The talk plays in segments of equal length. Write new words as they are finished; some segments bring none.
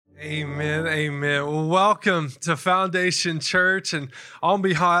Amen, amen. Well, welcome to Foundation Church, and on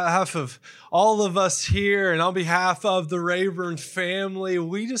behalf of all of us here and on behalf of the Rayburn family,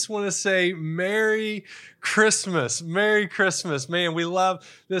 we just want to say Merry Christmas. Merry Christmas. Man, we love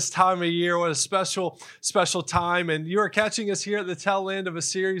this time of year. What a special time. And you are catching us here at the tail end of a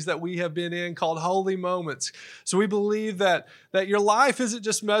series that we have been in called Holy Moments. So we believe that your life isn't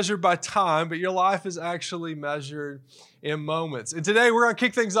just measured by time, but your life is actually measured in moments. And today we're going to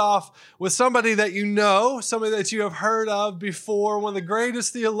kick things off with somebody that you know, somebody that you have heard of before, one of the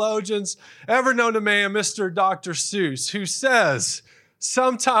greatest theologians ever known to man, Mr. Dr. Seuss, who says,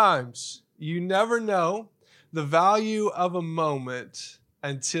 sometimes you never know the value of a moment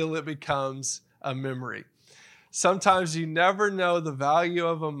until it becomes a memory. Sometimes you never know the value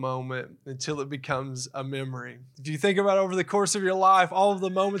of a moment until it becomes a memory. If you think about over the course of your life, all of the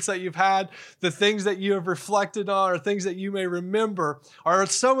moments that you've had, the things that you have reflected on or things that you may remember are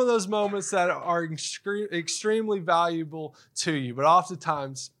some of those moments that are extremely valuable to you. But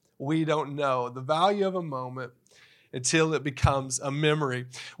oftentimes we don't know the value of a moment until it becomes a memory.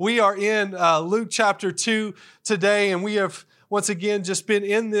 We are in Luke chapter 2 today, and we have once again just been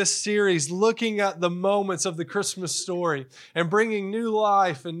in this series looking at the moments of the Christmas story and bringing new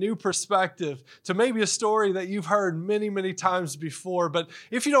life and new perspective to maybe a story that you've heard many, many times before. But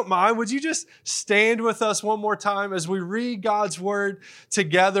if you don't mind, would you just stand with us one more time as we read God's word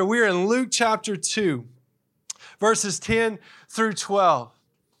together? We're in Luke chapter 2, verses 10 through 12.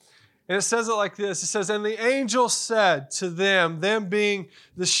 And it says it like this. It says, "And the angel said to them being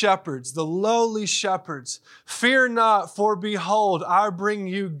the shepherds, the lowly shepherds, 'Fear not, for behold, I bring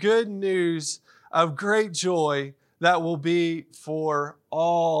you good news of great joy that will be for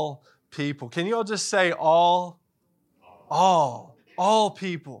all people.'" Can you all just say all? All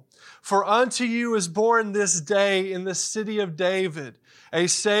people. "For unto you is born this day in the city of David a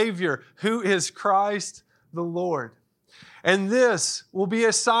Savior, who is Christ the Lord. And this will be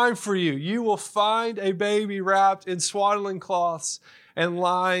a sign for you. You will find a baby wrapped in swaddling cloths and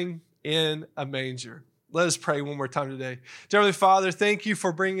lying in a manger." Let us pray one more time today. Dear Heavenly Father, thank you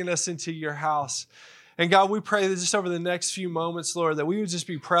for bringing us into your house. And God, we pray that just over the next few moments, Lord, that we would just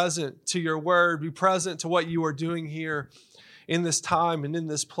be present to your word, be present to what you are doing here in this time and in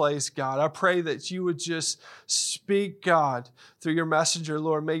this place, God. I pray that you would just speak, God, through your messenger,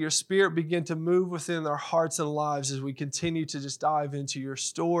 Lord. May your spirit begin to move within our hearts and lives as we continue to just dive into your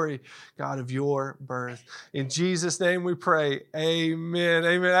story, God, of your birth. In Jesus' name we pray, amen,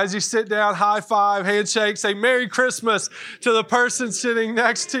 amen. As you sit down, high five, handshake, say Merry Christmas to the person sitting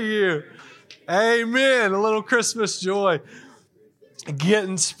next to you. Amen. A little Christmas joy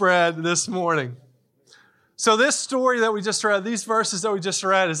getting spread this morning. So this story that we just read, these verses that we just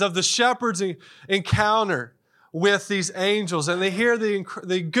read, is of the shepherds' encounter with these angels. And they hear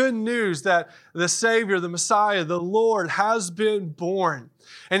the good news that the Savior, the Messiah, the Lord has been born.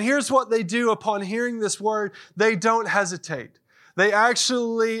 And here's what they do upon hearing this word. They don't hesitate. They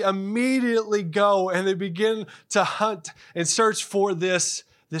actually immediately go and they begin to hunt and search for this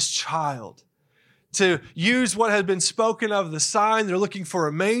child. To use what had been spoken of, the sign. They're looking for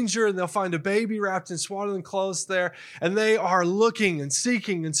a manger, and they'll find a baby wrapped in swaddling clothes there. And they are looking and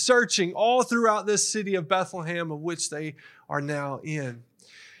seeking and searching all throughout this city of Bethlehem, of which they are now in.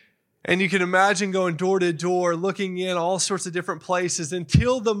 And you can imagine going door to door, looking in all sorts of different places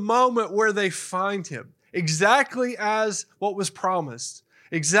until the moment where they find him, exactly as what was promised,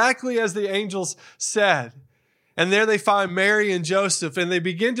 exactly as the angels said. And there they find Mary and Joseph, and they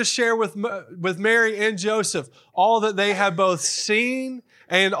begin to share with Mary and Joseph all that they had both seen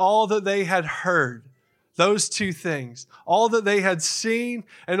and all that they had heard. Those two things. All that they had seen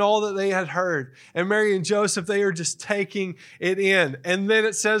and all that they had heard. And Mary and Joseph, they are just taking it in. And then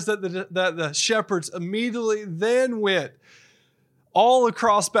it says that the shepherds immediately then went all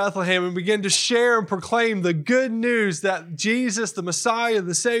across Bethlehem and began to share and proclaim the good news that Jesus, the Messiah,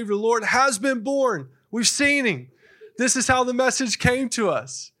 the Savior, the Lord, has been born. We've seen him. This is how the message came to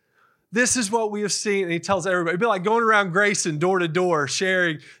us. This is what we have seen. And he tells everybody. It'd be like going around Grayson door to door,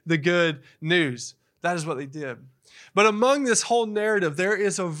 sharing the good news. That is what they did. But among this whole narrative, there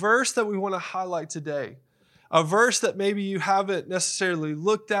is a verse that we want to highlight today. A verse that maybe you haven't necessarily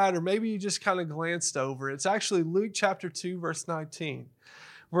looked at, or maybe you just kind of glanced over. It's actually Luke chapter 2, verse 19.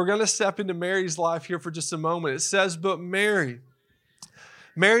 We're going to step into Mary's life here for just a moment. It says, "But Mary,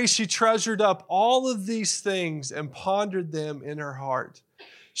 she treasured up all of these things and pondered them in her heart."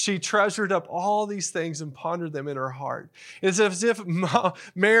 She treasured up all these things and pondered them in her heart. It's as if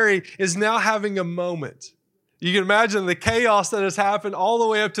Mary is now having a moment. You can imagine the chaos that has happened all the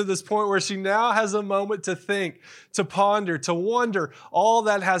way up to this point where she now has a moment to think, to ponder, to wonder all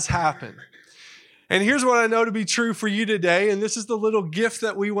that has happened. And here's what I know to be true for you today, and this is the little gift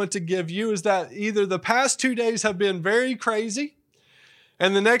that we want to give you, is that either the past 2 days have been very crazy,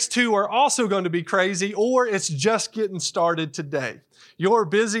 and the next 2 are also going to be crazy, or it's just getting started today. Your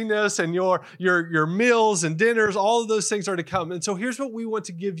busyness and your meals and dinners, all of those things are to come. And so here's what we want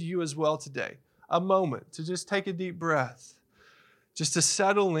to give you as well today. A moment to just take a deep breath, just to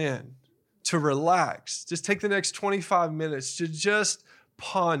settle in, to relax. Just take the next 25 minutes to just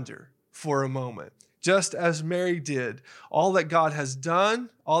ponder for a moment, just as Mary did, all that God has done,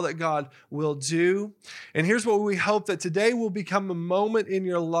 all that God will do. And here's what we hope, that today will become a moment in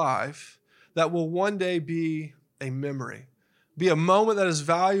your life that will one day be a memory, be a moment that is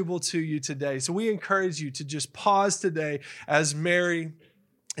valuable to you today. So we encourage you to just pause today as Mary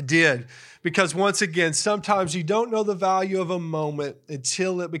did, because once again, sometimes you don't know the value of a moment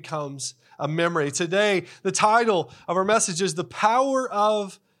until it becomes a memory. Today, the title of our message is The Power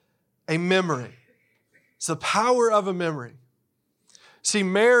of a Memory. It's the power of a memory. See,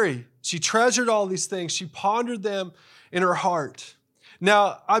 Mary, she treasured all these things. She pondered them in her heart.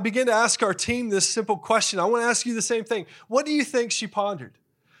 Now, I begin to ask our team this simple question. I want to ask you the same thing. What do you think she pondered?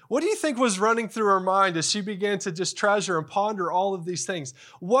 What do you think was running through her mind as she began to just treasure and ponder all of these things?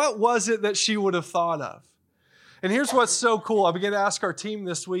 What was it that she would have thought of? And here's what's so cool. I began to ask our team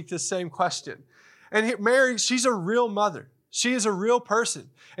this week this same question. And Mary, she's a real mother. She is a real person.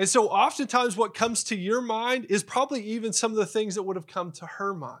 And so oftentimes what comes to your mind is probably even some of the things that would have come to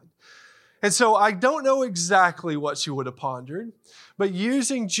her mind. And so I don't know exactly what she would have pondered, but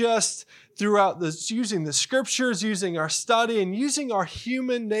using the scriptures, using our study, and using our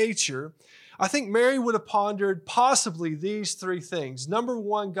human nature, I think Mary would have pondered possibly these 3 things. Number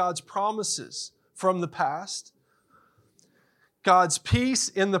 1, God's promises from the past, God's peace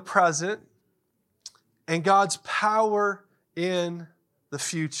in the present, and God's power in the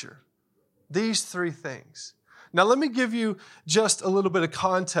future. These 3 things. Now, let me give you just a little bit of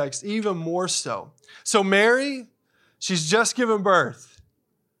context, even more so. So Mary, she's just given birth.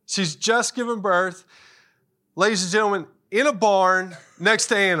 She's just given birth, ladies and gentlemen, in a barn next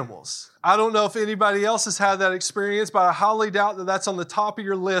to animals. I don't know if anybody else has had that experience, but I highly doubt that that's on the top of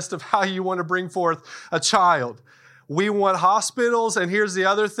your list of how you want to bring forth a child. We want hospitals, and here's the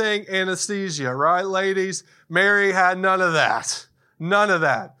other thing, anesthesia, right, ladies? Mary had none of that. None of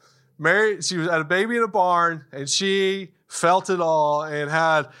that. Mary, she had a baby in a barn, and she felt it all and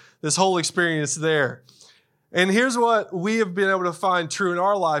had this whole experience there. And here's what we have been able to find true in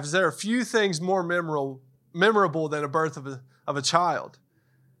our lives. There are few things more memorable than a birth of a child.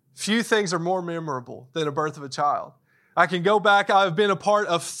 Few things are more memorable than a birth of a child. I can go back. I've been a part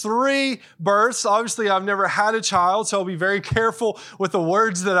of 3 births. Obviously, I've never had a child, so I'll be very careful with the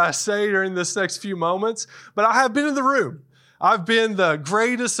words that I say during this next few moments. But I have been in the room. I've been the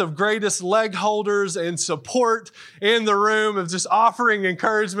greatest of greatest leg holders and support in the room of just offering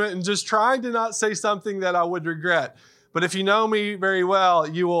encouragement and just trying to not say something that I would regret. But if you know me very well,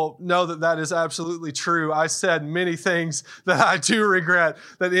 you will know that that is absolutely true. I said many things that I do regret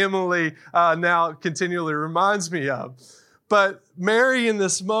that Emily now continually reminds me of. But Mary, in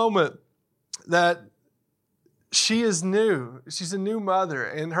this moment, that she is new. She's a new mother,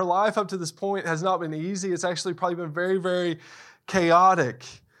 and her life up to this point has not been easy. It's actually probably been very, very chaotic.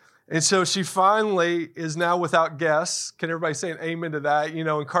 And so she finally is now without guests. Can everybody say an amen to that? You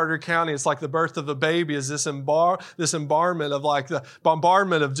know, in Carter County, it's like the birth of a baby is this bombardment of like the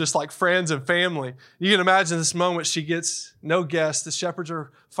bombardment of just like friends and family. You can imagine this moment. She gets no guests. The shepherds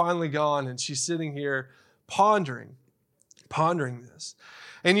are finally gone, and she's sitting here pondering this.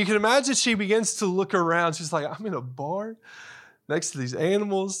 And you can imagine she begins to look around. She's like, I'm in a barn next to these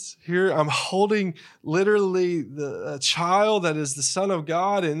animals. Here I'm holding literally a child that is the Son of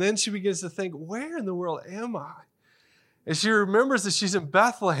God. And then she begins to think, where in the world am I? And she remembers that she's in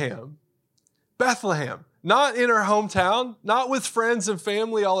Bethlehem. Bethlehem. Not in her hometown, not with friends and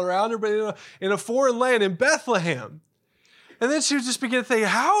family all around her, but in a foreign land, in Bethlehem. And then she would just begin to think,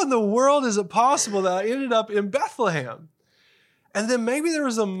 how in the world is it possible that I ended up in Bethlehem? And then maybe there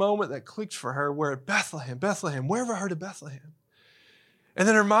was a moment that clicked for her where Bethlehem, where have I heard of Bethlehem? And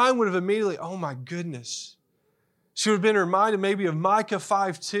then her mind would have immediately, oh my goodness. She would have been reminded maybe of Micah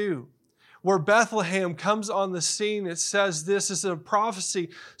 5:2, where Bethlehem comes on the scene. It says this is a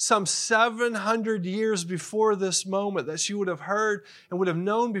prophecy some 700 years before this moment that she would have heard and would have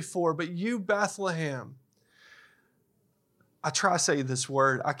known before. But you, Bethlehem, I try to say this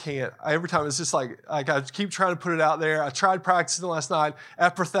word. I can't. Every time it's just like I keep trying to put it out there. I tried practicing last night.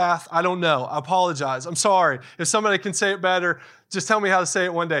 Ephrathah, I don't know. I apologize. I'm sorry. If somebody can say it better, just tell me how to say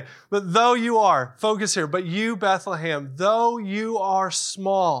it one day. But though you are, focus here, but you, Bethlehem, though you are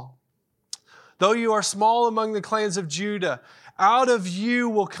small among the clans of Judah, out of you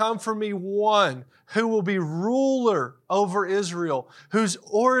will come for me one who will be ruler over Israel, whose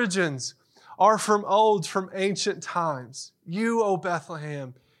origins are from old, from ancient times. You, O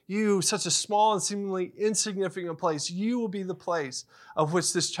Bethlehem, you, such a small and seemingly insignificant place, you will be the place of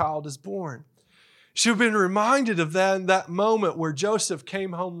which this child is born. She would have been reminded of that moment where Joseph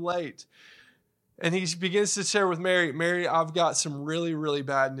came home late. And he begins to share with Mary, Mary, I've got some really, really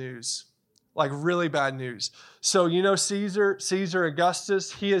bad news. Like really bad news. So you know Caesar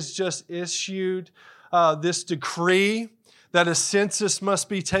Augustus, he has just issued this decree that a census must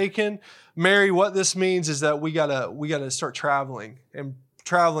be taken. Mary, what this means is that we gotta start traveling, and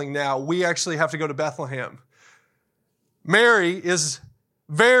traveling now. We actually have to go to Bethlehem. Mary is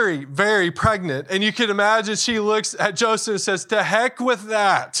very, very pregnant, and you can imagine she looks at Joseph and says, "To heck with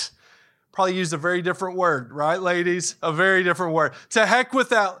that." Probably used a very different word, right, ladies? A very different word. To heck with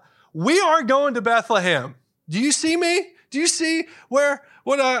that. We are going to Bethlehem. Do you see me? Do you see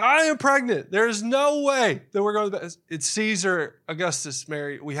I am pregnant? There is no way that we're going to Bethlehem. It's Caesar Augustus,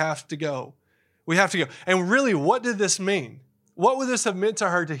 Mary. We have to go. We have to go. And really, what did this mean? What would this have meant to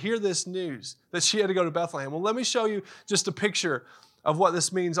her to hear this news that she had to go to Bethlehem? Well, let me show you just a picture of what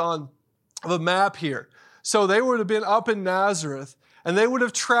this means on the map here. So they would have been up in Nazareth, and they would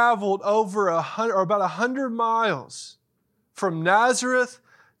have traveled over about 100 miles from Nazareth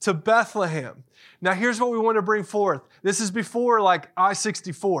to Bethlehem. Now, here's what we want to bring forth. This is before like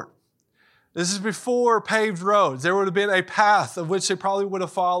I-64. This is before paved roads. There would have been a path of which they probably would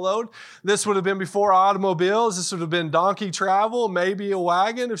have followed. This would have been before automobiles. This would have been donkey travel, maybe a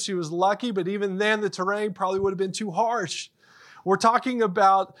wagon if she was lucky, but even then the terrain probably would have been too harsh. We're talking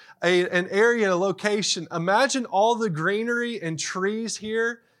about an area, a location. Imagine all the greenery and trees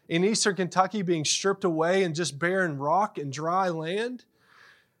here in eastern Kentucky being stripped away and just barren rock and dry land.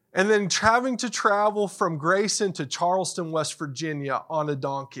 And then having to travel from Grayson to Charleston, West Virginia on a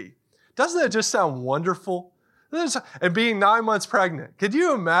donkey. Doesn't that just sound wonderful? And being 9 months pregnant. Could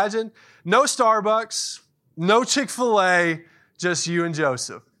you imagine? No Starbucks, no Chick-fil-A, just you and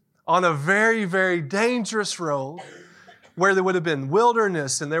Joseph on a very, very dangerous road where there would have been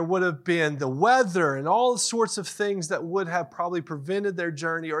wilderness and there would have been the weather and all sorts of things that would have probably prevented their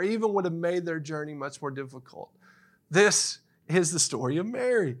journey or even would have made their journey much more difficult. This is the story of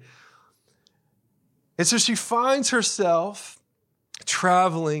Mary. And so she finds herself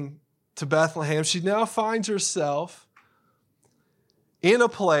traveling to Bethlehem. She now finds herself in a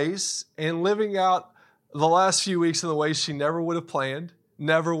place and living out the last few weeks in the way she never would have planned,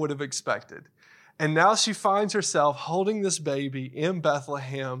 never would have expected. And now she finds herself holding this baby in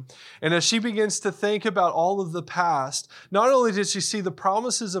Bethlehem. And as she begins to think about all of the past, not only did she see the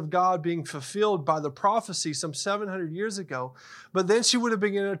promises of God being fulfilled by the prophecy some 700 years ago, but then she would have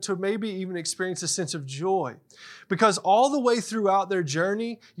begun to maybe even experience a sense of joy. Because all the way throughout their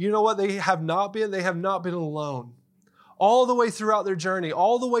journey, you know what they have not been? They have not been alone. All the way throughout their journey,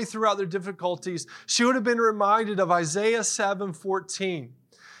 all the way throughout their difficulties, she would have been reminded of Isaiah 7:14.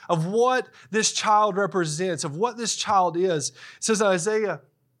 Of what this child represents, of what this child is. It says in Isaiah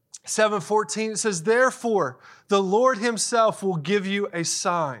 7:14, it says, "Therefore, the Lord himself will give you a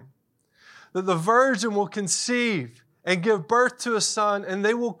sign, that the virgin will conceive and give birth to a son, and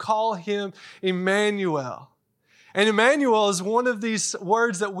they will call him Emmanuel." And Emmanuel is one of these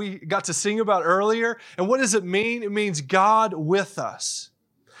words that we got to sing about earlier. And what does it mean? It means God with us.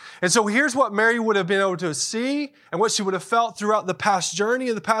 And so here's what Mary would have been able to see and what she would have felt throughout the past journey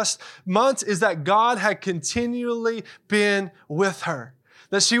of the past months is that God had continually been with her,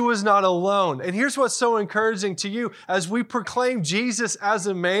 that she was not alone. And here's what's so encouraging to you as we proclaim Jesus as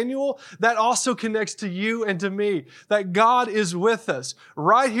Emmanuel, that also connects to you and to me, that God is with us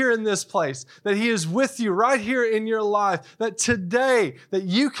right here in this place, that he is with you right here in your life, that today that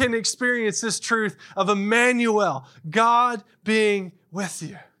you can experience this truth of Emmanuel, God being with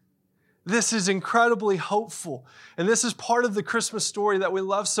you. This is incredibly hopeful. And this is part of the Christmas story that we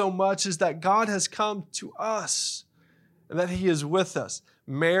love so much is that God has come to us and that he is with us.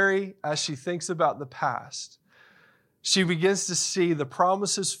 Mary, as she thinks about the past, she begins to see the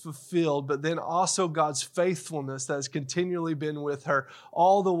promises fulfilled, but then also God's faithfulness that has continually been with her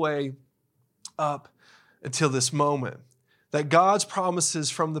all the way up until this moment. That God's promises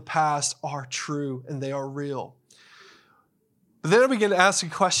from the past are true and they are real. But then I began to ask a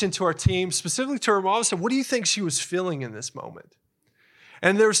question to our team, specifically to her mom. I said, what do you think she was feeling in this moment?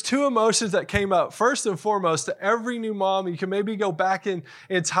 And there's two emotions that came up. First and foremost, to every new mom, you can maybe go back in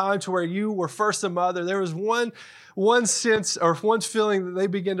time to where you were first a mother. There was one sense or one feeling that they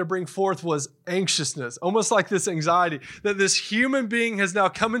began to bring forth was anxiousness, almost like this anxiety, that this human being has now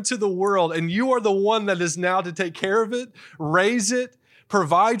come into the world and you are the one that is now to take care of it, raise it,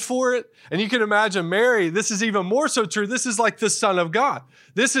 provide for it. And you can imagine Mary, this is even more so true. This is like the Son of God.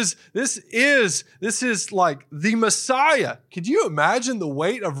 This is like the Messiah. Could you imagine the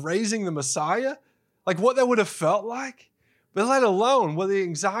weight of raising the Messiah? Like what that would have felt like? But let alone what the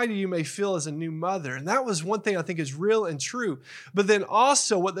anxiety you may feel as a new mother. And that was one thing I think is real and true. But then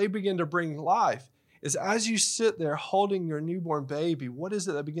also what they begin to bring life is as you sit there holding your newborn baby, what is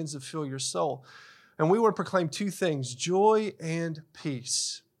it that begins to fill your soul? And we want to proclaim two things, joy and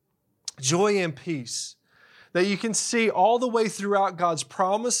peace. Joy and peace. That you can see all the way throughout God's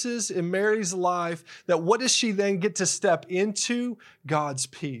promises in Mary's life, that what does she then get to step into? God's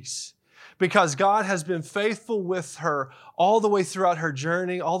peace. Because God has been faithful with her all the way throughout her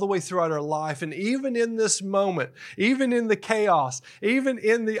journey, all the way throughout her life. And even in this moment, even in the chaos, even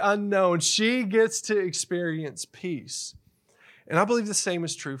in the unknown, she gets to experience peace. And I believe the same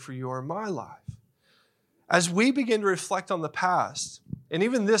is true for you or my life. As we begin to reflect on the past, and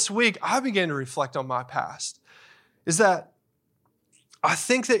even this week, I began to reflect on my past, is that I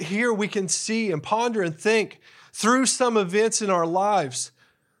think that here we can see and ponder and think through some events in our lives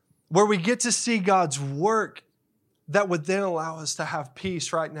where we get to see God's work that would then allow us to have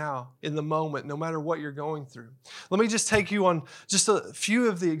peace right now in the moment, no matter what you're going through. Let me just take you on just a few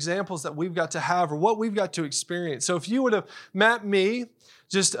of the examples that we've got to have or what we've got to experience. So if you would have met me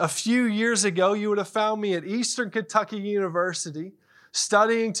just a few years ago, you would have found me at Eastern Kentucky University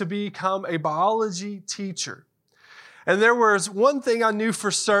studying to become a biology teacher. And there was one thing I knew for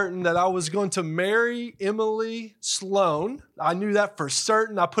certain, that I was going to marry Emily Sloan. I knew that for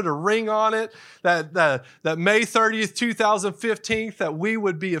certain. I put a ring on it that May 30th, 2015, that we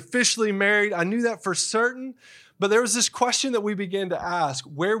would be officially married. I knew that for certain. But there was this question that we began to ask,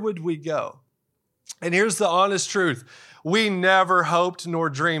 where would we go? And here's the honest truth. We never hoped nor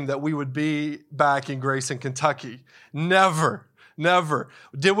dreamed that we would be back in Grayson, Kentucky. Never.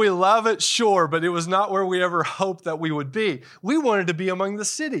 Did we love it? Sure, but it was not where we ever hoped that we would be. We wanted to be among the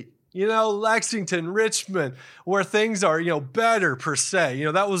city, Lexington, Richmond, where things are, better per se.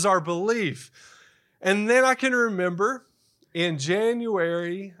 That was our belief. And then I can remember in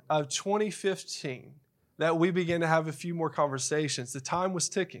January of 2015 that we began to have a few more conversations. The time was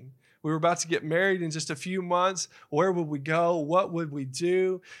ticking. We were about to get married in just a few months. Where would we go? What would we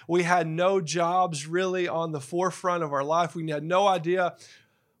do? We had no jobs really on the forefront of our life. We had no idea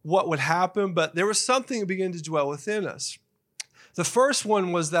what would happen, but there was something that began to dwell within us. The first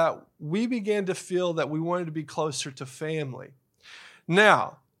one was that we began to feel that we wanted to be closer to family.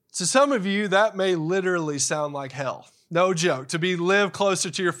 Now, to some of you, that may literally sound like hell. No joke. To live closer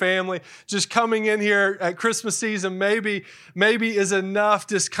to your family, just coming in here at Christmas season maybe is enough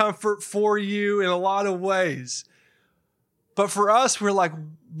discomfort for you in a lot of ways. But for us, we're like,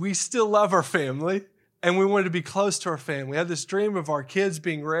 we still love our family and we wanted to be close to our family. We had this dream of our kids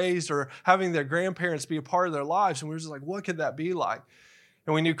being raised or having their grandparents be a part of their lives. And we were just like, what could that be like?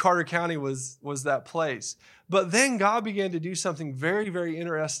 And we knew Carter County was that place. But then God began to do something very, very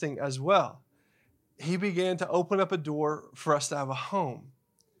interesting as well. He began to open up a door for us to have a home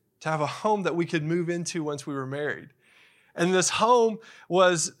that we could move into once we were married. And this home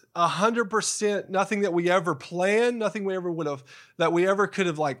was 100% nothing that we ever planned, nothing we ever could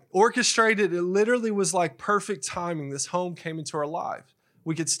have orchestrated. It literally was like perfect timing. This home came into our lives.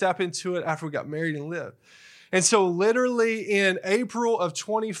 We could step into it after we got married and live. And so literally in April of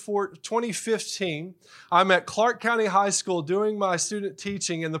 2015, I'm at Clark County High School doing my student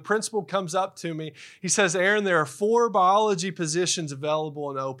teaching, and the principal comes up to me. He says, Aaron, there are 4 biology positions available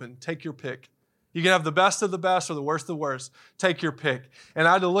and open. Take your pick. You can have the best of the best or the worst of the worst. Take your pick. And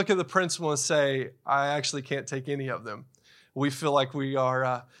I had to look at the principal and say, I actually can't take any of them. We feel like we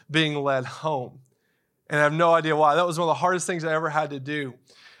are being led home. And I have no idea why. That was one of the hardest things I ever had to do.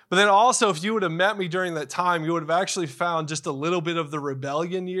 But then also, if you would have met me during that time, you would have actually found just a little bit of the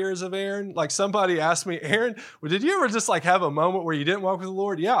rebellion years of Aaron. Like somebody asked me, Aaron, did you ever just have a moment where you didn't walk with the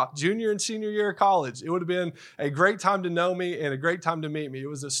Lord? Yeah, junior and senior year of college. It would have been a great time to know me and a great time to meet me. It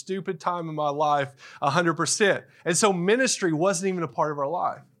was a stupid time in my life, 100%. And so ministry wasn't even a part of our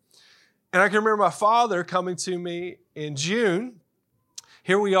life. And I can remember my father coming to me in June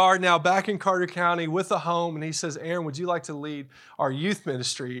Here we are now back in Carter County with a home, and he says, Aaron, would you like to lead our youth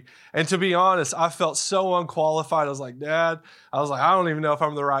ministry? And to be honest, I felt so unqualified. I was like, Dad, I don't even know if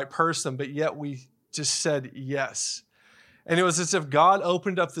I'm the right person, but yet we just said yes. And it was as if God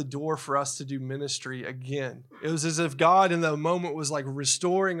opened up the door for us to do ministry again. It was as if God in that moment was like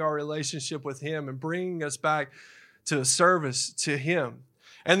restoring our relationship with him and bringing us back to a service to him.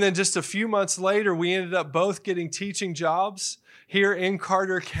 And then just a few months later, we ended up both getting teaching jobs here in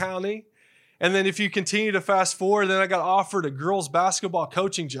Carter County. And then if you continue to fast forward, then I got offered a girls basketball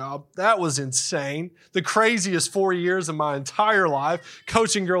coaching job. That was insane. The craziest 4 years of my entire life,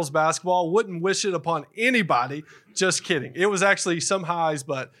 coaching girls basketball. Wouldn't wish it upon anybody. Just kidding. It was actually some highs,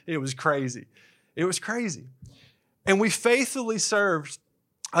 but it was crazy. It was crazy. And we faithfully served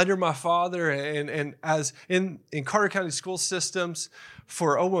under my father and as in Carter County school systems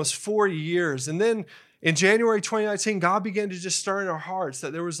for almost 4 years. And then in January 2019, God began to just stir in our hearts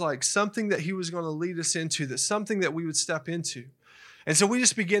that there was like something that he was going to lead us into, that something that we would step into. And so we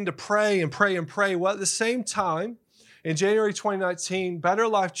just began to pray and pray and pray. Well, at the same time, in January 2019, Better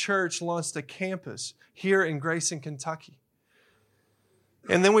Life Church launched a campus here in Grayson, Kentucky.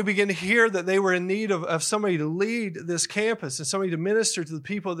 And then we began to hear that they were in need of somebody to lead this campus and somebody to minister to the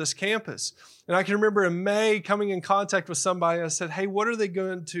people of this campus. And I can remember in May coming in contact with somebody, and I said, hey, what are they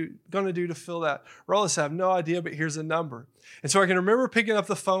going to do to fill that role? I said, I have no idea, but here's a number. And so I can remember picking up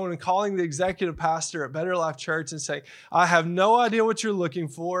the phone and calling the executive pastor at Better Life Church and saying, I have no idea what you're looking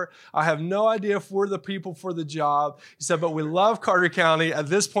for. I have no idea if we're the people for the job. He said, but we love Carter County. At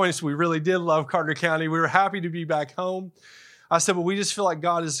this point, we really did love Carter County. We were happy to be back home. I said, but we just feel like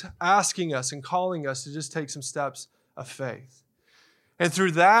God is asking us and calling us to just take some steps of faith. And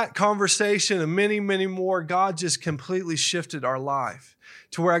through that conversation and many, many more, God just completely shifted our life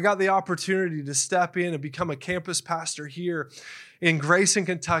to where I got the opportunity to step in and become a campus pastor here in Grayson,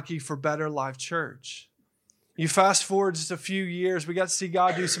 Kentucky for Better Life Church. You fast forward just a few years, we got to see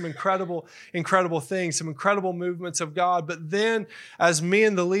God do some incredible, incredible things, some incredible movements of God. But then as me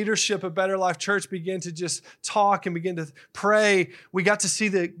and the leadership of Better Life Church began to just talk and begin to pray, we got to see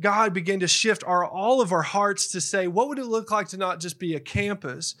that God began to shift all of our hearts to say, what would it look like to not just be a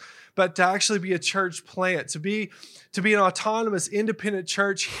campus, but to actually be a church plant, to be an autonomous, independent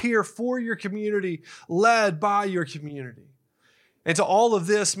church here for your community, led by your community. And to all of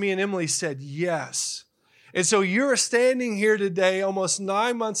this, me and Emily said yes. And so you're standing here today, almost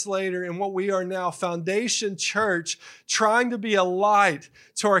 9 months later, in what we are now, Foundation Church, trying to be a light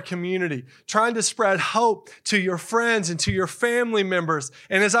to our community, trying to spread hope to your friends and to your family members.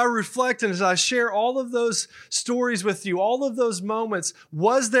 And as I reflect and as I share all of those stories with you, all of those moments,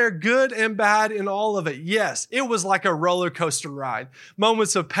 was there good and bad in all of it? Yes, it was like a roller coaster ride.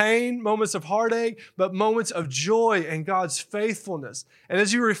 Moments of pain, moments of heartache, but moments of joy and God's faithfulness. And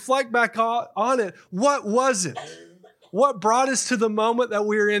as you reflect back on it, what was it? What brought us to the moment that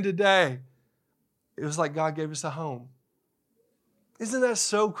we're in today? It was like God gave us a home. Isn't that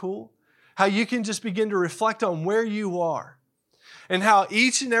so cool? How you can just begin to reflect on where you are and how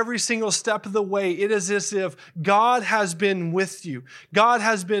each and every single step of the way, it is as if God has been with you. God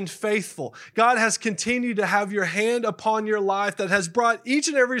has been faithful. God has continued to have your hand upon your life that has brought each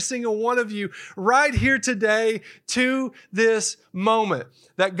and every single one of you right here today to this moment.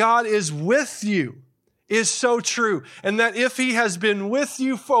 That God is with you is so true. And that if he has been with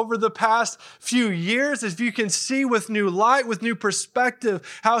you over the past few years, if you can see with new light, with new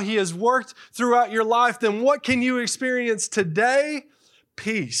perspective, how he has worked throughout your life, then what can you experience today?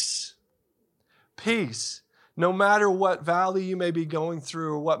 Peace. Peace. No matter what valley you may be going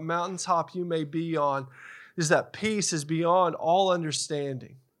through or what mountaintop you may be on, is that peace is beyond all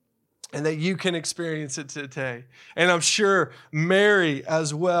understanding. And that you can experience it today. And I'm sure Mary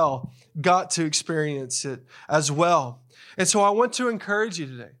as well got to experience it as well. And so I want to encourage you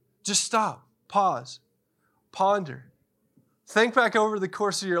today. Just stop, pause, ponder. Think back over the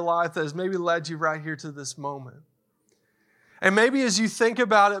course of your life that has maybe led you right here to this moment. And maybe as you think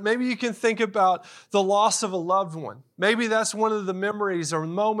about it, maybe you can think about the loss of a loved one. Maybe that's one of the memories or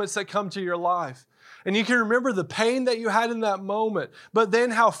moments that come to your life. And you can remember the pain that you had in that moment, but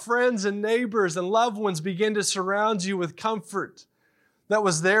then how friends and neighbors and loved ones begin to surround you with comfort that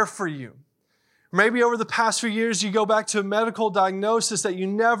was there for you. Maybe over the past few years, you go back to a medical diagnosis that you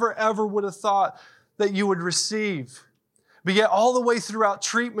never, ever would have thought that you would receive. But yet all the way throughout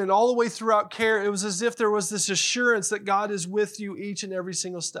treatment, all the way throughout care, it was as if there was this assurance that God is with you each and every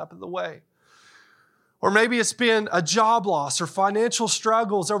single step of the way. Or maybe it's been a job loss or financial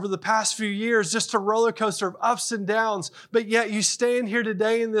struggles over the past few years, just a roller coaster of ups and downs. But yet you stand here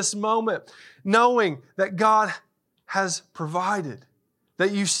today in this moment knowing that God has provided,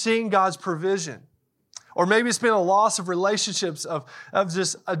 that you've seen God's provision. Or maybe it's been a loss of relationships, of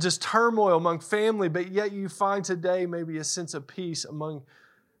just turmoil among family, but yet you find today maybe a sense of peace among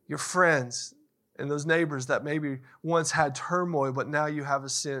your friends and those neighbors that maybe once had turmoil, but now you have a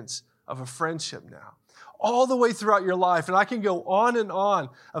sense of a friendship now. All the way throughout your life, and I can go on and on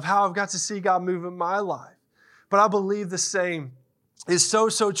of how I've got to see God move in my life. But I believe the same is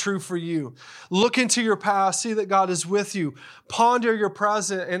so true for you. Look into your past, see that God is with you. Ponder your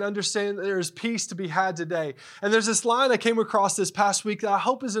present and understand that there is peace to be had today. And there's this line I came across this past week that I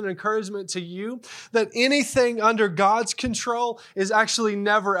hope is an encouragement to you, that anything under God's control is actually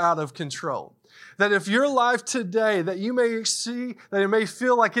never out of control. That if your life today, that you may see, that it may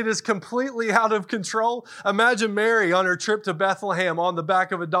feel like it is completely out of control. Imagine Mary on her trip to Bethlehem on the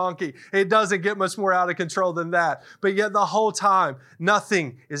back of a donkey. It doesn't get much more out of control than that. But yet the whole time,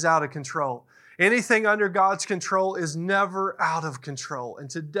 nothing is out of control. Anything under God's control is never out of control. And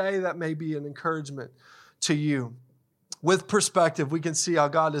today that may be an encouragement to you. With perspective, we can see how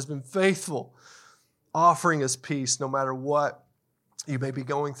God has been faithful, offering us peace no matter what you may be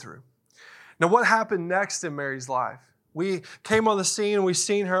going through. Now, what happened next in Mary's life? We came on the scene and we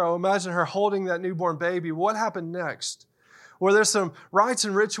seen her, imagine her holding that newborn baby. What happened next? Well, there's some rites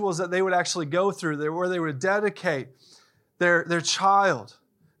and rituals that they would actually go through there where they would dedicate their child.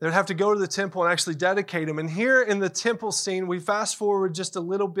 They would have to go to the temple and actually dedicate him. And here in the temple scene, we fast forward just a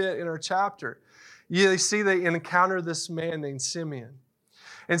little bit in our chapter. You see they encounter this man named Simeon.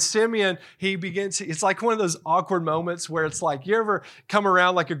 And Simeon, it's like one of those awkward moments where it's like, you ever come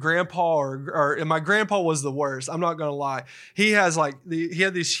around like a grandpa and my grandpa was the worst. I'm not going to lie. He had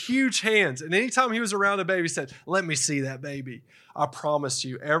these huge hands. And anytime he was around a baby, he said, let me see that baby. I promise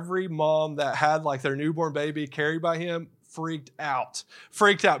you, every mom that had like their newborn baby carried by him freaked out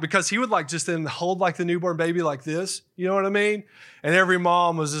because he would like just then hold like the newborn baby like this. You know what I mean? And every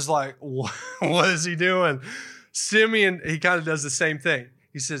mom was just like, what is he doing? Simeon, he kind of does the same thing.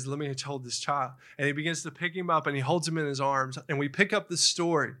 He says, let me hold this child. And he begins to pick him up and he holds him in his arms. And we pick up the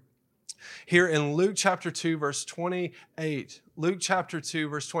story here in Luke chapter 2, verse 28. Luke chapter 2,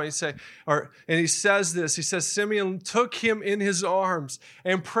 verse 20. And he says this. He says, Simeon took him in his arms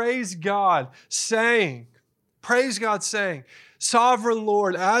and praised God, saying, Sovereign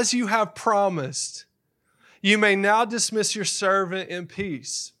Lord, as you have promised, you may now dismiss your servant in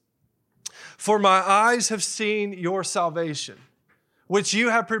peace. For my eyes have seen your salvation, which you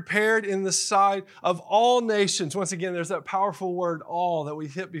have prepared in the sight of all nations. Once again, there's that powerful word, all, that we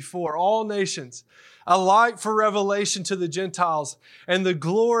hit before. All nations. A light for revelation to the Gentiles and the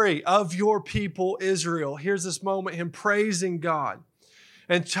glory of your people, Israel. Here's this moment, him praising God.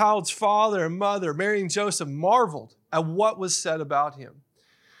 And child's father and mother, Mary and Joseph, marveled at what was said about him.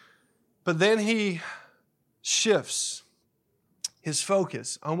 But then he shifts his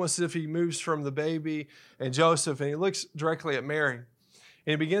focus, almost as if he moves from the baby and Joseph, and he looks directly at Mary.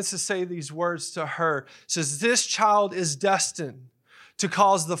 And he begins to say these words to her. He says, this child is destined to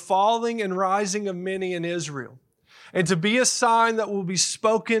cause the falling and rising of many in Israel, and to be a sign that will be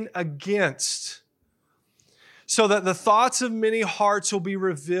spoken against, so that the thoughts of many hearts will be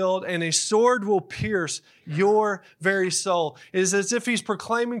revealed, and a sword will pierce your very soul. It is as if he's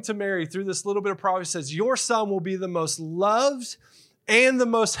proclaiming to Mary through this little bit of prophecy, says, your son will be the most loved and the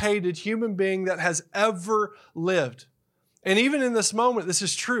most hated human being that has ever lived. And even in this moment, this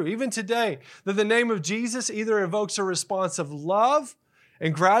is true. Even today, that the name of Jesus either evokes a response of love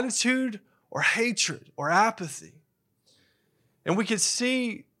and gratitude or hatred or apathy. And we could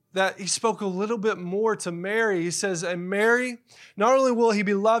see that he spoke a little bit more to Mary. He says, and Mary, not only will he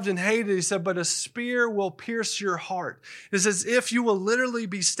be loved and hated, he said, but a spear will pierce your heart. It's as if you will literally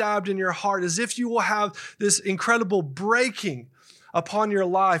be stabbed in your heart, as if you will have this incredible breaking upon your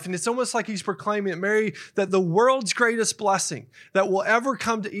life. And it's almost like he's proclaiming at Mary that the world's greatest blessing that will ever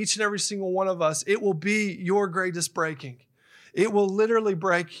come to each and every single one of us, it will be your greatest breaking. It will literally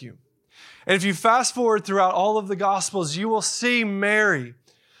break you. And if you fast forward throughout all of the Gospels, you will see Mary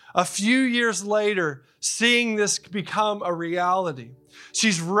a few years later seeing this become a reality.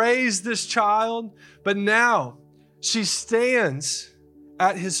 She's raised this child, but now she stands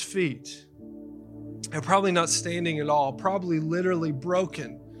at his feet. And probably not standing at all, probably literally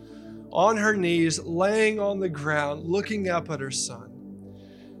broken, on her knees, laying on the ground, looking up at her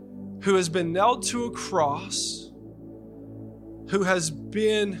son, who has been nailed to a cross, who has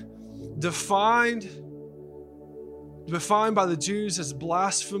been defined by the Jews as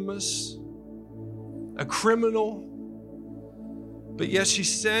blasphemous, a criminal, but yet she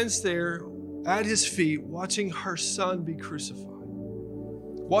stands there at his feet watching her son be crucified,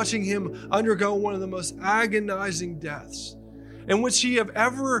 watching him undergo one of the most agonizing deaths. And would she have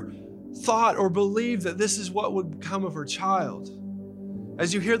ever thought or believed that this is what would become of her child?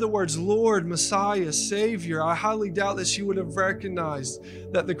 As you hear the words, Lord, Messiah, Savior, I highly doubt that she would have recognized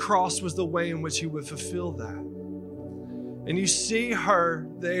that the cross was the way in which he would fulfill that. And you see her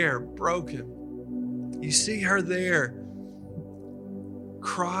there broken. You see her there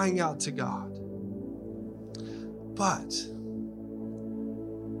crying out to God. But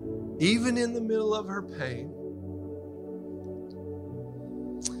even in the middle of her pain,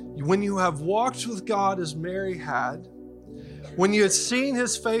 when you have walked with God as Mary had, when you had seen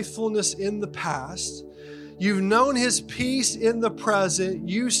his faithfulness in the past, you've known his peace in the present,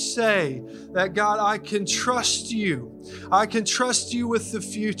 you say that, God, I can trust you. I can trust you with the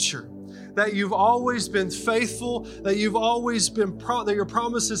future. That you've always been faithful, that you've always been that your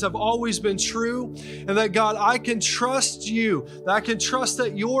promises have always been true, and that, God, I can trust you, that I can trust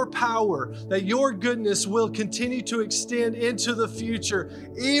that your power, that your goodness will continue to extend into the future,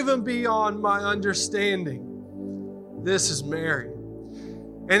 even beyond my understanding. This is Mary.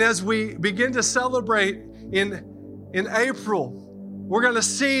 And as we begin to celebrate in April, we're going to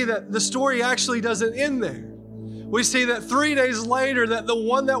see that the story actually doesn't end there. We see that 3 days later that the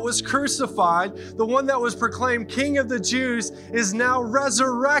one that was crucified, the one that was proclaimed King of the Jews, is now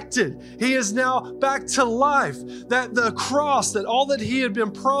resurrected. He is now back to life. That the cross, that all that he had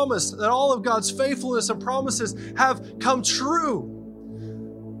been promised, that all of God's faithfulness and promises have come true.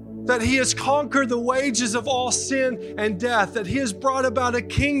 That he has conquered the wages of all sin and death, that he has brought about a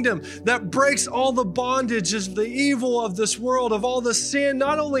kingdom that breaks all the bondages of the evil of this world, of all the sin,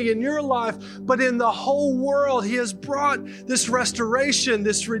 not only in your life, but in the whole world. He has brought this restoration,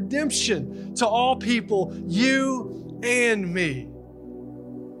 this redemption to all people, you and me.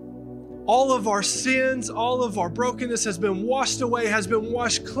 All of our sins, all of our brokenness has been washed away, has been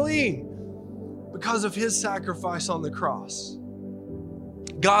washed clean because of his sacrifice on the cross.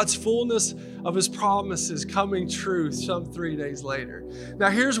 God's fullness of his promises coming true some 3 days later. Now,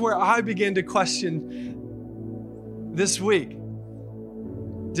 here's where I begin to question this week.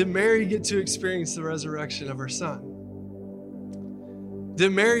 Did Mary get to experience the resurrection of her son?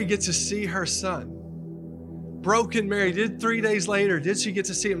 Did Mary get to see her son? Broken Mary, did 3 days later, did she get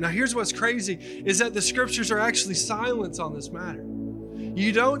to see him? Now, here's what's crazy is that the scriptures are actually silent on this matter.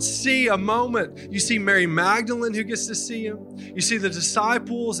 You don't see a moment. You see Mary Magdalene who gets to see him. You see the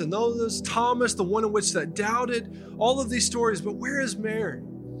disciples and those, Thomas, the one in which that doubted, all of these stories. But where is Mary?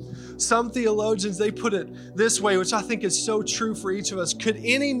 Some theologians, they put it this way, which I think is so true for each of us. Could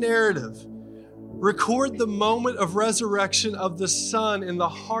any narrative record the moment of resurrection of the Son in the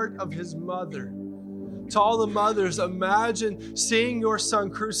heart of his mother? To all the mothers, imagine seeing your son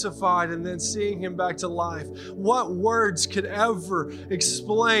crucified and then seeing him back to life. What words could ever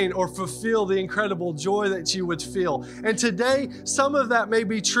explain or fulfill the incredible joy that you would feel? And today, some of that may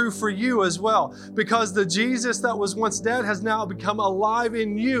be true for you as well, because the Jesus that was once dead has now become alive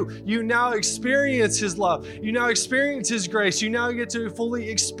in you. You now experience his love. You now experience his grace. You now get to fully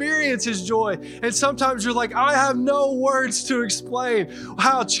experience his joy. And sometimes you're like, I have no words to explain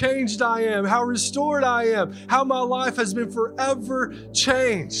how changed I am, how restored I am, how my life has been forever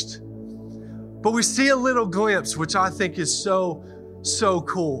changed. But we see a little glimpse, which I think is so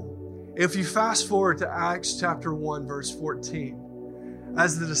cool. If you fast forward to Acts chapter 1, verse 14,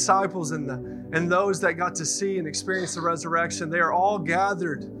 as the disciples and those that got to see and experience the resurrection, they are all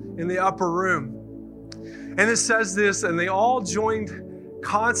gathered in the upper room. And it says this, and they all joined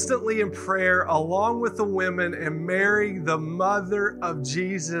constantly in prayer along with the women and Mary, the mother of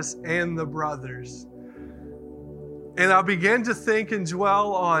Jesus, and the brothers. And I began to think and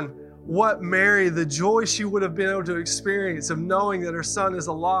dwell on what Mary, the joy she would have been able to experience of knowing that her son is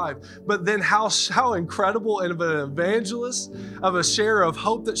alive, but then how incredible and of an evangelist, of a sharer of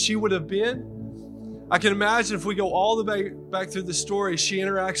hope that she would have been. I can imagine if we go all the way back through the story, she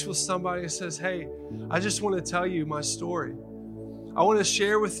interacts with somebody and says, hey, I just want to tell you my story. I want to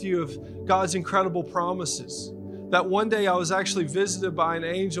share with you of God's incredible promises. That one day I was actually visited by an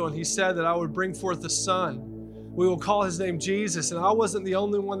angel and he said that I would bring forth a son. We will call his name Jesus. And I wasn't the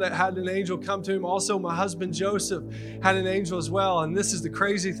only one that had an angel come to him. Also, my husband Joseph had an angel as well. And this is the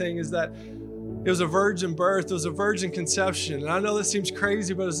crazy thing, is that it was a virgin birth. It was a virgin conception. And I know this seems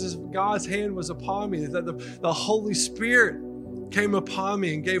crazy, but it was just God's hand was upon me, that the Holy Spirit came upon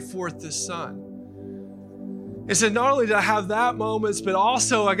me and gave forth this son. And so not only did I have that moments, but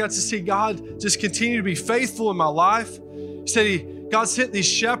also I got to see God just continue to be faithful in my life. He said God sent these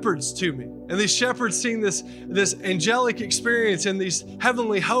shepherds to me. And these shepherds seen this angelic experience and these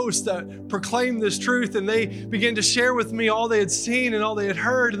heavenly hosts that proclaimed this truth. And they began to share with me all they had seen and all they had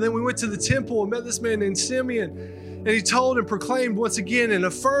heard. And then we went to the temple and met this man named Simeon. and he told and proclaimed once again and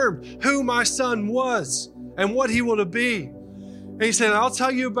affirmed who my son was and what he would be. And he said, I'll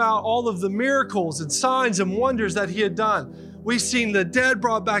tell you about all of the miracles and signs and wonders that he had done. We've seen the dead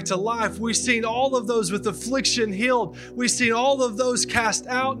brought back to life. We've seen all of those with affliction healed. We've seen all of those cast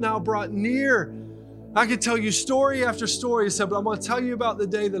out, now brought near. I could tell you story after story. He said, but I'm going to tell you about the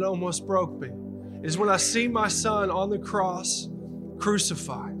day that almost broke me. Is when I seen my son on the cross,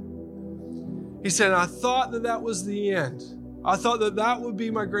 crucified. He said, I thought that that was the end. I thought that that would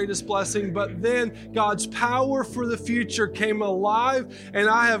be my greatest blessing, but then God's power for the future came alive, and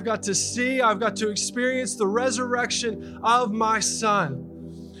I have got to see, I've got to experience the resurrection of my son.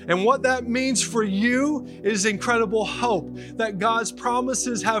 And what that means for you is incredible hope that God's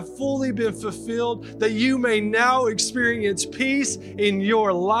promises have fully been fulfilled, that you may now experience peace in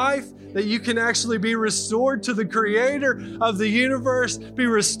your life, that you can actually be restored to the creator of the universe, be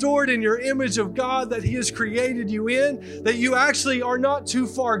restored in your image of God that he has created you in, that you actually are not too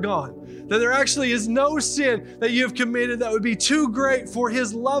far gone, that there actually is no sin that you have committed that would be too great for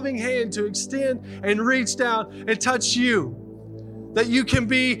his loving hand to extend and reach down and touch you, that you can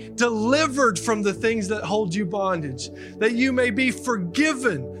be delivered from the things that hold you bondage, that you may be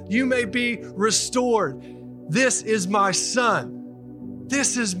forgiven, you may be restored. This is my son.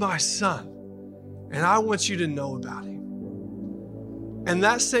 This is my son, and I want you to know about him. And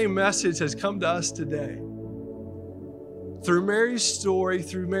that same message has come to us today. Through Mary's story,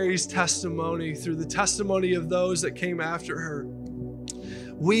 through Mary's testimony, through the testimony of those that came after her,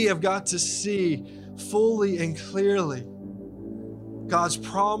 we have got to see fully and clearly God's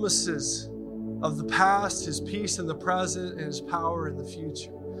promises of the past, his peace in the present, and his power in the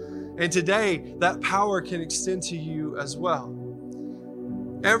future. And today, that power can extend to you as well.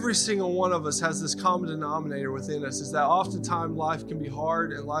 Every single one of us has this common denominator within us, is that oftentimes life can be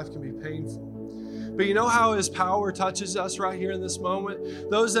hard and life can be painful. But you know how his power touches us right here in this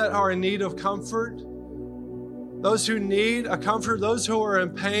moment? Those that are in need of comfort, those who need a comfort, those who are in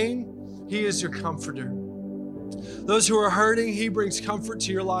pain, he is your comforter. Those who are hurting, he brings comfort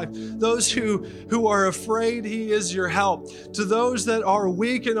to your life. Those who are afraid, he is your help. To those that are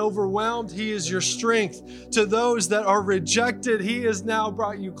weak and overwhelmed, he is your strength. To those that are rejected, he has now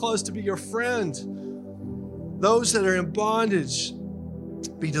brought you close to be your friend. Those that are in bondage,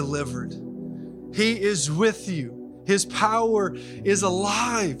 be delivered. He is with you. His power is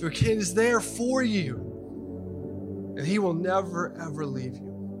alive. It is there for you. And he will never, ever leave you.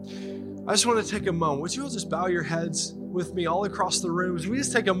 I just want to take a moment. Would you all just bow your heads with me all across the room? Would we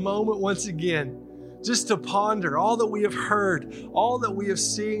just take a moment once again just to ponder all that we have heard, all that we have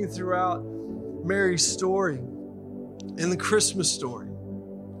seen throughout Mary's story and the Christmas story.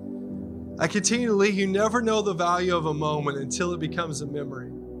 I continually, you never know the value of a moment until it becomes a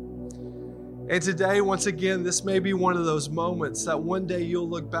memory. And today, once again, this may be one of those moments that one day you'll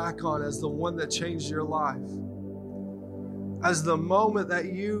look back on as the one that changed your life. As the moment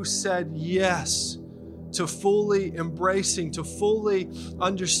that you said yes to fully embracing, to fully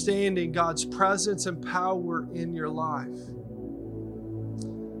understanding God's presence and power in your life.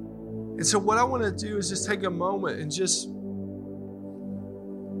 And so what I want to do is just take a moment and just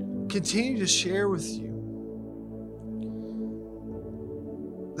continue to share with you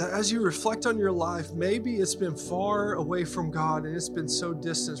that as you reflect on your life, maybe it's been far away from God and it's been so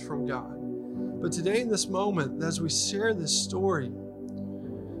distant from God. But today in this moment, as we share this story,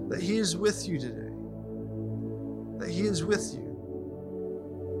 that he is with you today. That he is with you.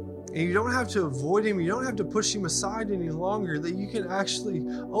 And you don't have to avoid him. You don't have to push him aside any longer. That you can actually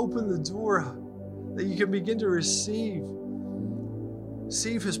open the door. That you can begin to receive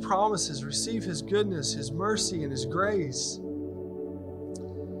his promises, receive his goodness, his mercy, and his grace.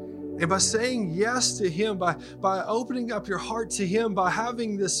 And by saying yes to him, by opening up your heart to him, by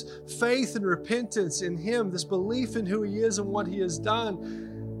having this faith and repentance in him, this belief in who he is and what he has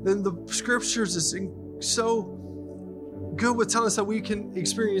done, then the scriptures is so good with telling us that we can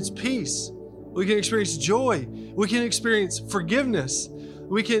experience peace. We can experience joy. We can experience forgiveness.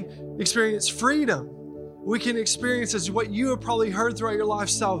 We can experience freedom. We can experience, as what you have probably heard throughout your life,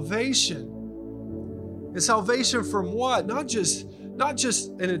 salvation. And salvation from what? Not just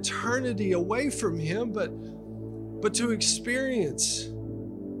an eternity away from him, but to experience.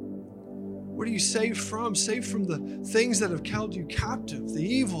 What are you saved from? Saved from the things that have held you captive, the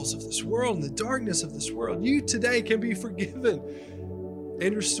evils of this world and the darkness of this world. You today can be forgiven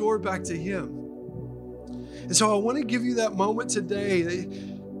and restored back to him. And so I want to give you that moment today.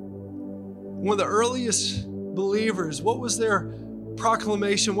 One of the earliest believers, what was their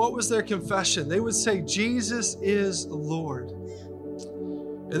proclamation? What was their confession? They would say, Jesus is Lord.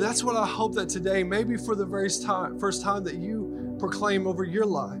 And that's what I hope that today, maybe for the first time that you proclaim over your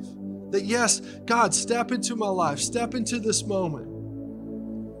life, that yes, God, step into my life, step into this moment.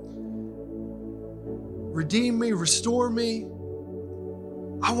 Redeem me, restore me.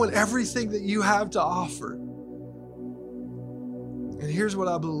 I want everything that you have to offer. And here's what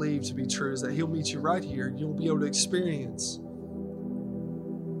I believe to be true, is that He'll meet you right here. You'll be able to experience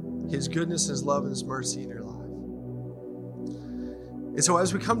His goodness, His love, and His mercy in your life. And so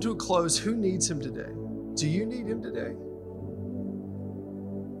as we come to a close, who needs Him today? Do you need Him today?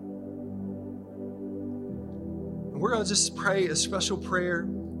 And we're going to just pray a special prayer.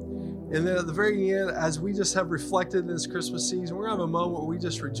 And then at the very end, as we just have reflected in this Christmas season, we're going to have a moment where we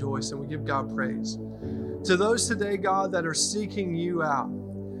just rejoice and we give God praise. To those today, God, that are seeking you out,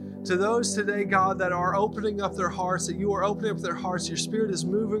 to those today, God, that are opening up their hearts, that you are opening up their hearts, your Spirit is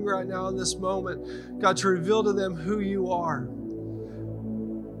moving right now in this moment, God, to reveal to them who you are.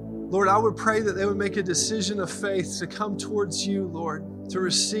 Lord, I would pray that they would make a decision of faith to come towards you, Lord, to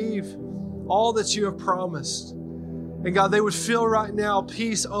receive all that you have promised. And God, they would feel right now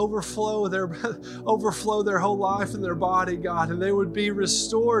peace overflow their whole life and their body, God, and they would be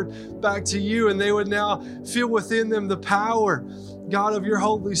restored back to you, and they would now feel within them the power, God, of your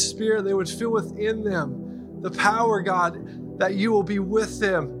Holy Spirit. They would feel within them the power, God, that you will be with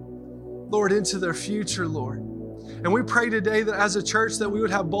them, Lord, into their future, Lord. And we pray today that as a church that we would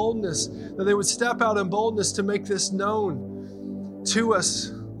have boldness, that they would step out in boldness to make this known to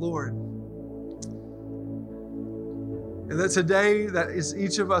us, Lord. And that today, that is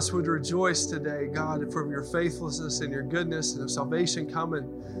each of us would rejoice today, God, from your faithfulness and your goodness and of salvation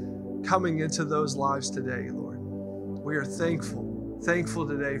coming into those lives today, Lord. We are thankful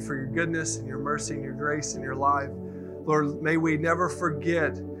today for your goodness and your mercy and your grace in your life. Lord, may we never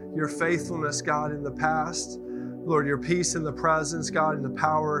forget your faithfulness, God, in the past. Lord, your peace in the presence, God, and the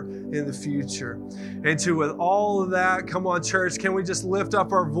power in the future. And with all of that, come on, church, can we just lift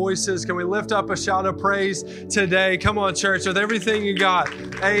up our voices? Can we lift up a shout of praise today? Come on, church, with everything you got.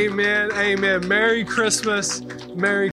 Amen, amen. Merry Christmas. Merry